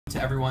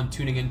to everyone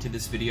tuning into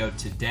this video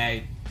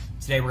today.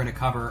 Today we're going to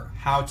cover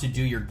how to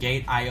do your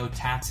Gate.io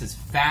taxes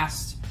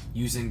fast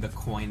using the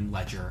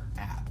CoinLedger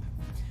app.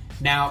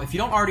 Now, if you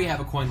don't already have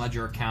a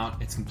CoinLedger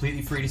account, it's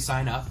completely free to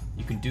sign up.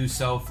 You can do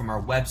so from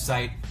our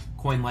website,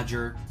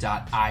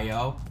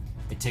 CoinLedger.io.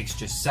 It takes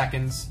just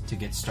seconds to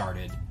get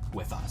started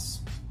with us.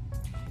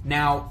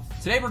 Now,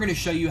 today we're going to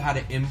show you how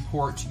to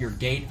import your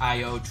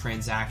Gate.io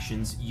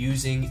transactions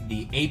using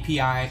the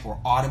API or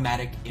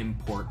automatic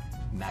import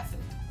method.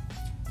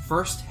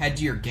 First, head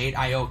to your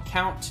Gate.io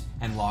account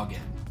and log in.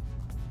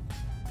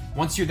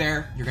 Once you're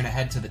there, you're going to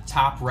head to the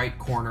top right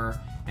corner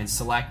and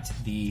select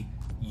the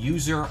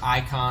user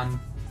icon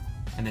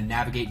and then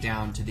navigate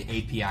down to the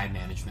API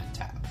management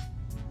tab.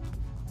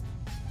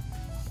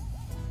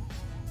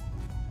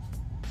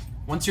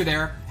 Once you're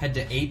there, head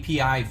to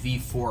API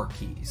v4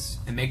 keys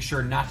and make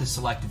sure not to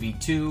select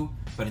v2,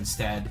 but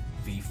instead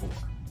v4.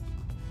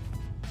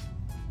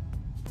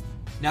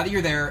 Now that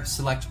you're there,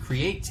 select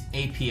Create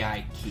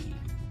API Key.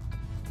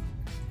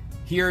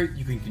 Here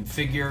you can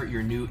configure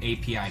your new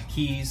API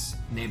keys,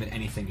 name it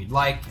anything you'd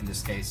like. In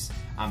this case,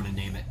 I'm going to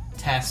name it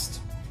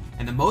Test.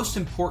 And the most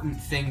important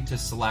thing to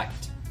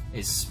select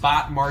is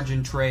Spot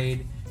Margin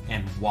Trade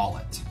and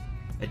Wallet.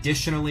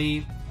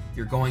 Additionally,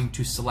 you're going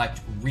to select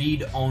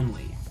Read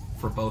Only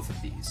for both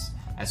of these,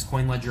 as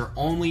CoinLedger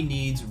only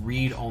needs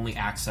read-only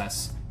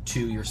access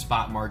to your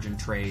spot margin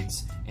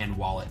trades and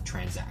wallet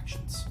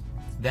transactions.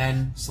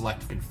 Then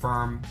select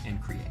Confirm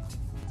and Create.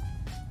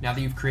 Now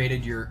that you've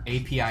created your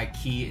API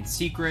key and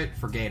secret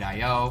for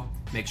Gate.io,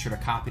 make sure to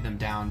copy them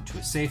down to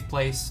a safe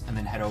place and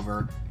then head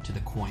over to the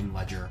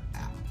CoinLedger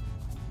app.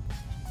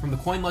 From the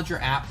CoinLedger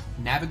app,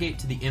 navigate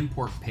to the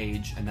import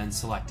page and then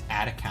select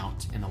Add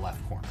Account in the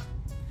left corner.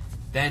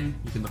 Then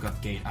you can look up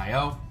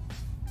Gate.io,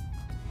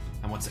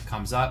 and once it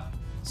comes up,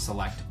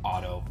 select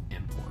Auto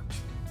Import.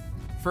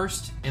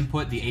 First,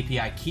 input the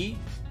API key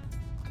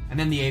and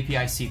then the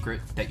API secret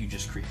that you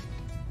just created.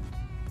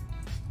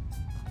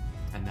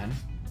 And then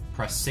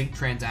press Sync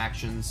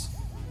Transactions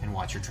and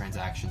watch your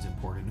transactions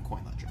imported into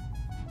CoinLedger.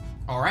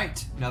 All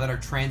right, now that our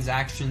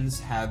transactions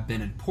have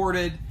been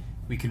imported,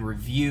 we can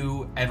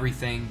review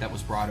everything that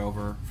was brought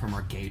over from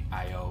our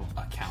Gate.io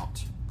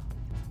account.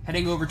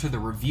 Heading over to the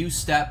review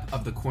step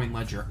of the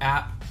CoinLedger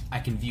app, I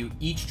can view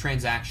each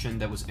transaction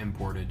that was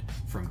imported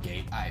from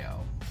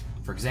Gate.io.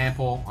 For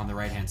example, on the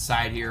right-hand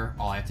side here,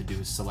 all I have to do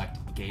is select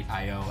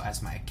Gate.io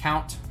as my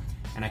account,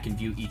 and I can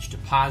view each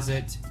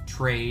deposit,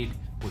 trade,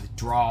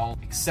 withdrawal,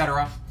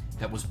 etc.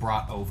 that was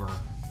brought over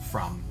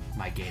from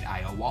my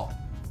Gate.io wallet.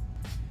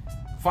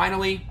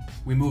 Finally,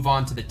 we move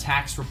on to the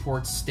tax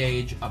reports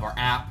stage of our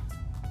app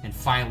and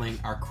filing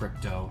our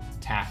crypto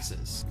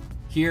taxes.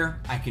 Here,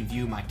 I can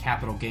view my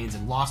capital gains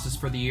and losses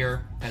for the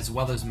year, as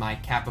well as my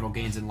capital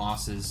gains and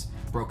losses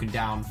broken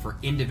down for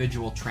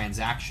individual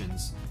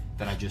transactions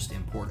that I just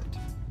imported.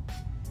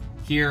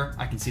 Here,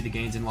 I can see the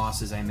gains and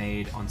losses I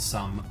made on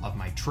some of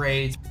my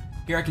trades.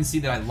 Here I can see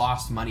that I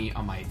lost money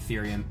on my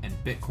Ethereum and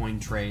Bitcoin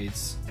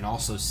trades, and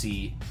also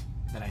see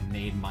that I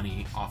made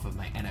money off of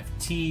my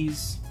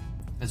NFTs,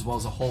 as well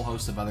as a whole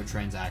host of other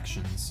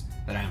transactions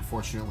that I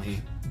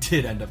unfortunately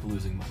did end up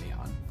losing money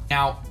on.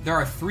 Now, there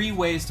are 3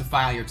 ways to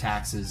file your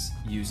taxes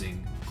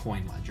using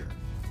CoinLedger.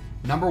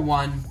 Number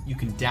 1, you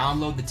can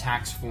download the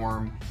tax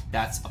form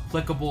that's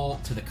applicable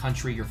to the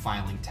country you're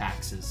filing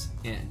taxes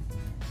in.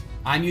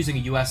 I'm using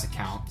a US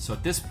account, so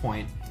at this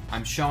point,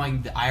 I'm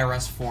showing the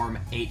IRS form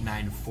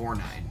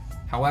 8949.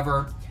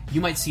 However, you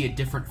might see a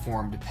different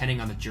form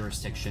depending on the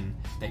jurisdiction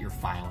that you're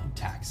filing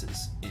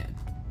taxes in.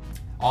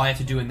 All I have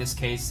to do in this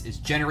case is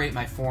generate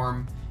my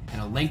form, and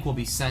a link will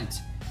be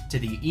sent to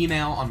the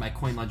email on my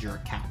CoinLedger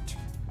account.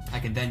 I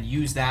can then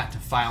use that to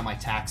file my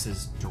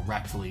taxes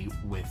directly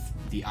with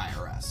the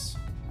IRS.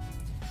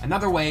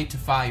 Another way to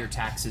file your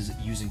taxes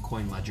using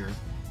CoinLedger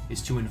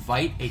is to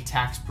invite a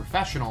tax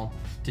professional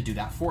to do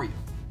that for you.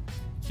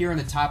 Here in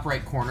the top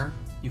right corner,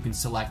 you can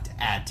select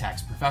Add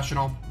Tax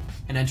Professional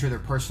and enter their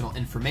personal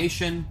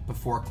information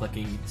before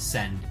clicking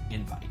Send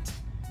Invite.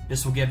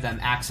 This will give them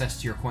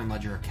access to your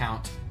CoinLedger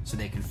account so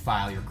they can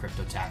file your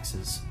crypto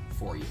taxes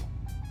for you.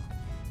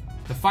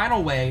 The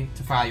final way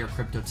to file your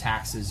crypto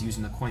taxes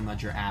using the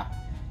CoinLedger app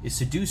is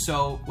to do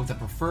so with a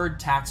preferred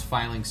tax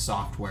filing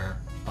software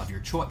of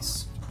your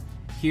choice.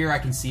 Here I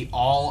can see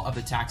all of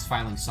the tax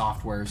filing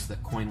softwares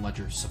that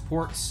CoinLedger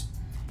supports,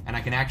 and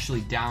I can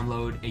actually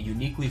download a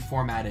uniquely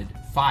formatted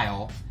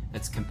file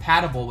that's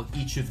compatible with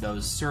each of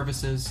those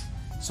services,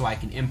 so I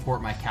can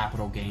import my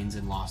capital gains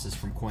and losses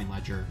from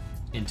CoinLedger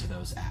into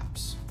those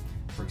apps.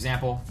 For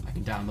example, I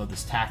can download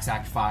this Tax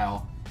Act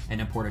file and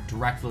import it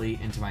directly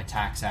into my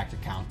Tax Act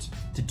account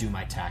to do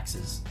my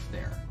taxes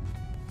there.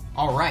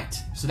 All right,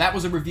 so that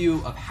was a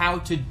review of how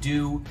to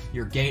do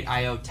your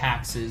Gate.io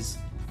taxes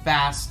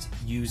fast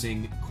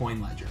using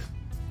CoinLedger.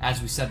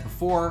 As we said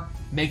before,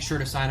 make sure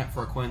to sign up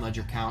for a CoinLedger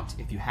account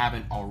if you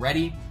haven't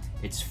already.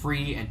 It's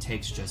free and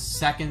takes just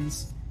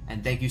seconds.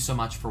 And thank you so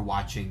much for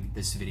watching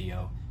this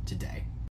video today.